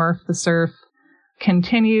knows him, Murph the Surf,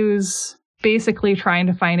 continues basically trying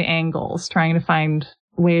to find angles, trying to find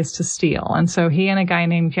ways to steal. And so he and a guy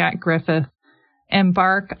named Jack Griffith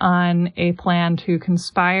embark on a plan to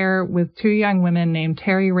conspire with two young women named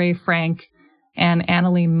Terry Ray Frank and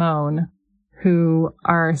Annalee Moan, who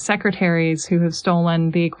are secretaries who have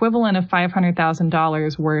stolen the equivalent of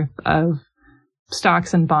 $500,000 worth of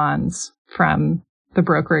stocks and bonds from the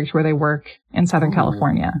brokerage where they work in Southern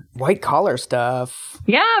California. White collar stuff.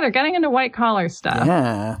 Yeah, they're getting into white collar stuff.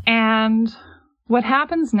 Yeah. And what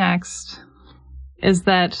happens next is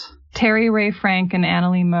that Terry Ray Frank and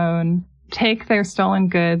Annalee Moan take their stolen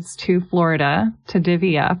goods to Florida to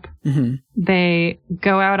divvy up. Mm-hmm. They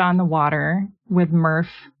go out on the water with Murph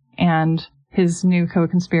and his new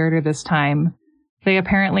co-conspirator this time. They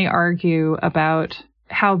apparently argue about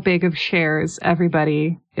how big of shares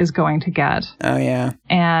everybody is going to get. Oh, yeah.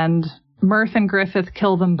 And Murph and Griffith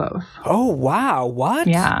kill them both. Oh, wow. What?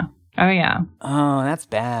 Yeah. Oh, yeah. Oh, that's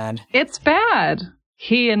bad. It's bad.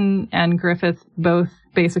 He and Griffith both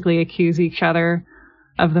basically accuse each other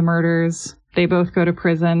of the murders. They both go to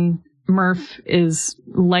prison. Murph is,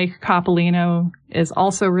 like Coppolino, is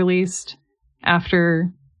also released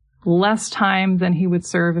after less time than he would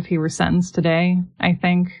serve if he were sentenced today, I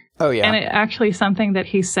think. Oh, yeah. And it actually something that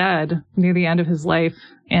he said near the end of his life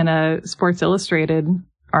in a Sports Illustrated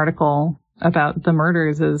article about the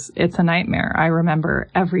murders is, it's a nightmare. I remember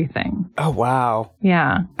everything. Oh, wow.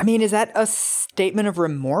 Yeah. I mean, is that a statement of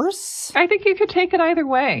remorse? I think you could take it either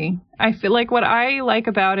way. I feel like what I like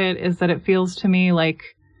about it is that it feels to me like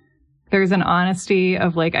there's an honesty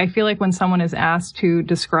of like, I feel like when someone is asked to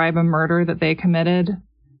describe a murder that they committed,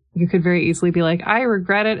 you could very easily be like, I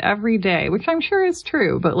regret it every day, which I'm sure is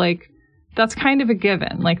true, but like, that's kind of a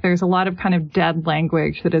given. Like, there's a lot of kind of dead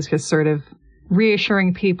language that is just sort of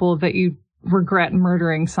reassuring people that you regret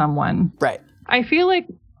murdering someone. Right. I feel like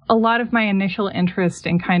a lot of my initial interest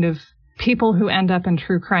in kind of people who end up in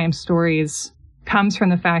true crime stories comes from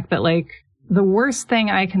the fact that like, the worst thing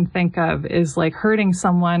I can think of is like hurting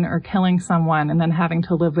someone or killing someone and then having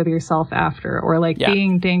to live with yourself after, or like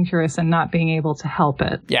being dangerous and not being able to help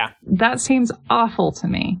it. Yeah. That seems awful to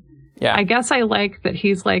me. Yeah. I guess I like that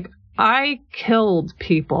he's like, I killed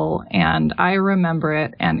people and I remember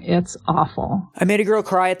it and it's awful. I made a girl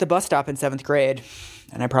cry at the bus stop in 7th grade,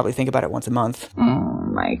 and I probably think about it once a month. Oh,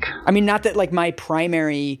 Mike. I mean, not that like my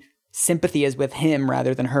primary sympathy is with him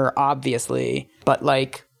rather than her, obviously, but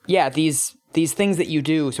like, yeah, these things that you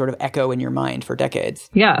do sort of echo in your mind for decades.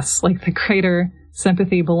 Yes, like the greater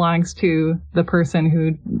sympathy belongs to the person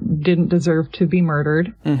who didn't deserve to be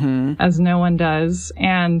murdered, as no one does.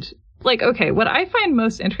 And like, okay, what I find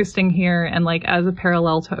most interesting here, and like as a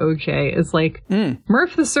parallel to OJ, is like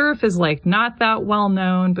Murph the Surf is like not that well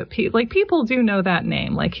known, but people do know that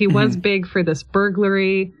name. Like he was big for this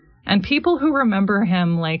burglary, and people who remember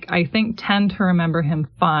him, like I think, tend to remember him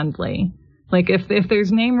fondly. Like, if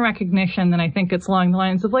there's name recognition, then I think it's along the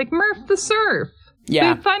lines of, like, Murph the Surf.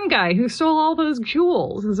 Yeah. The fun guy who stole all those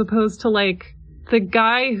jewels, as opposed to, like, the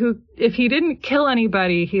guy who, if he didn't kill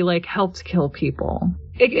anybody, he, like, helped kill people.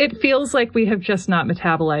 It feels like we have just not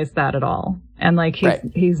metabolized that at all. And, like,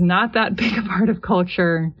 he's not that big a part of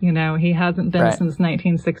culture. You know, he hasn't been since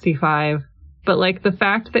 1965. But, like, the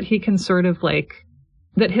fact that he can sort of, like,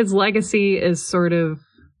 that his legacy is sort of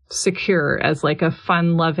secure as like a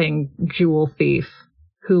fun-loving jewel thief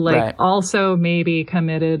who like also maybe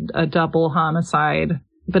committed a double homicide,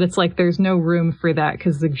 but it's like there's no room for that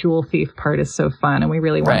because the jewel thief part is so fun and we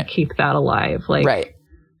really want to keep that alive. Like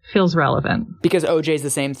feels relevant. Because OJ's the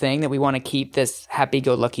same thing, that we want to keep this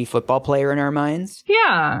happy-go-lucky football player in our minds.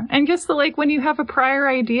 Yeah, and just the, like when you have a prior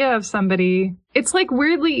idea of somebody, it's like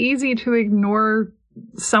weirdly easy to ignore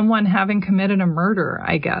someone having committed a murder,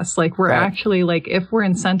 I guess. Like, we're actually, like, if we're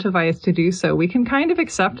incentivized to do so, we can kind of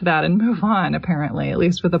accept that and move on, apparently, at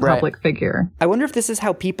least with a public figure. I wonder if this is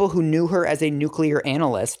how people who knew her as a nuclear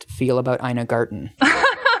analyst feel about Ina Garten.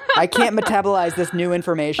 I can't metabolize this new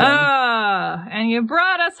information. And you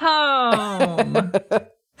brought us home.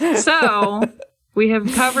 So, we have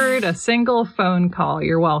covered a single phone call.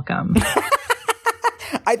 You're welcome.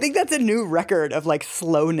 I think that's a new record of like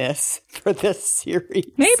slowness for this series.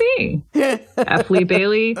 Maybe. F. Lee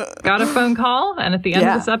Bailey got a phone call, and at the end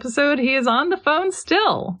of this episode, he is on the phone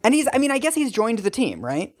still. And I guess he's joined the team,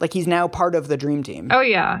 right? Like he's now part of the dream team. Oh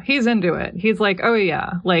yeah, he's into it. He's like, oh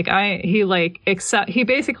yeah, like he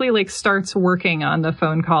basically like starts working on the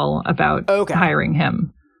phone call about hiring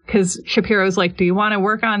him. Because Shapiro's like, do you want to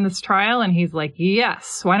work on this trial? And he's like,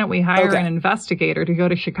 yes. Why don't we hire an investigator to go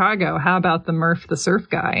to Chicago? How about the Murph the Surf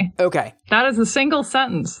guy? Okay. That is a single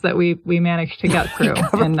sentence that we managed to get through.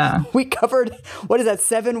 We covered, what is that,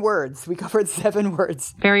 7 words? We covered 7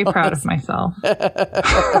 words. Very proud of myself.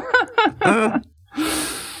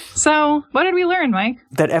 So, what did we learn, Mike?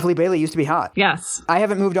 That F. Lee Bailey used to be hot. Yes. I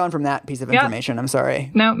haven't moved on from that piece of information. I'm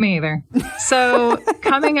sorry. No, me either. So,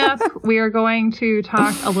 coming up, we are going to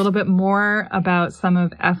talk a little bit more about some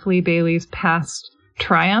of F. Lee Bailey's past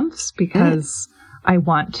triumphs because I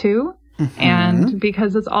want to, and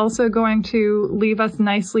because it's also going to leave us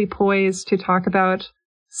nicely poised to talk about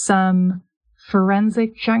some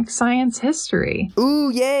forensic junk science history.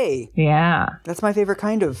 Ooh, yay. Yeah. That's my favorite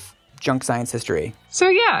kind of junk science history. So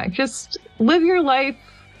yeah, just live your life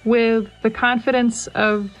with the confidence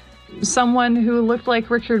of someone who looked like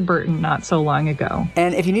Richard Burton not so long ago.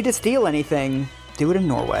 And if you need to steal anything, do it in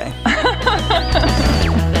Norway.